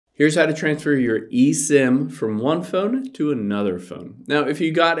Here's how to transfer your eSIM from one phone to another phone. Now, if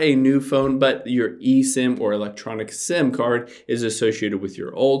you got a new phone, but your eSIM or electronic SIM card is associated with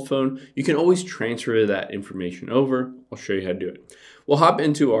your old phone, you can always transfer that information over. I'll show you how to do it. We'll hop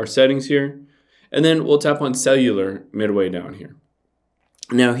into our settings here, and then we'll tap on cellular midway down here.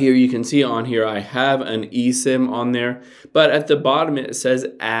 Now here you can see on here I have an eSIM on there, but at the bottom it says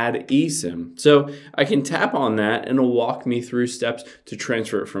add eSIM. So I can tap on that and it'll walk me through steps to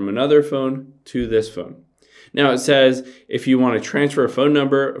transfer it from another phone to this phone. Now it says if you want to transfer a phone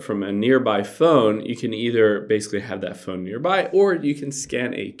number from a nearby phone, you can either basically have that phone nearby or you can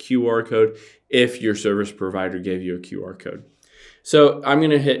scan a QR code if your service provider gave you a QR code. So I'm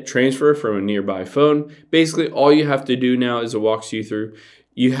going to hit transfer from a nearby phone. Basically all you have to do now is it walks you through.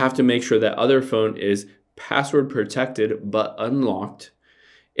 You have to make sure that other phone is password protected but unlocked.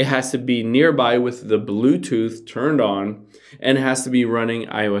 It has to be nearby with the Bluetooth turned on, and it has to be running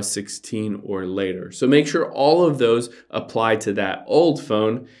iOS 16 or later. So make sure all of those apply to that old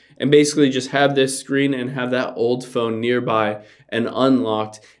phone, and basically just have this screen and have that old phone nearby and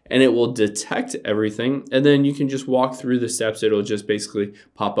unlocked, and it will detect everything. And then you can just walk through the steps. It'll just basically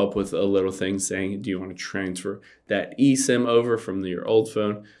pop up with a little thing saying, do you want to transfer that eSIM over from your old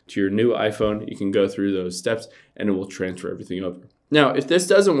phone to your new iPhone? You can go through those steps and it will transfer everything over. Now, if this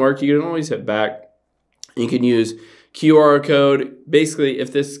doesn't work, you can always hit back. You can use QR code. Basically,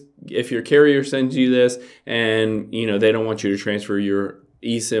 if your carrier sends you this and they don't want you to transfer your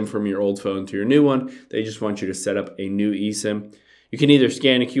eSIM from your old phone to your new one, they just want you to set up a new eSIM. You can either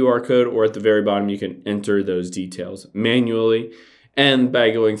scan a QR code or at the very bottom you can enter those details manually. And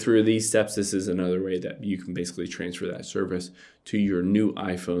by going through these steps, this is another way that you can basically transfer that service to your new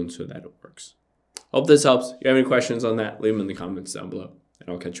iPhone so that it works. Hope this helps. If you have any questions on that, leave them in the comments down below, and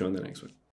I'll catch you on the next one.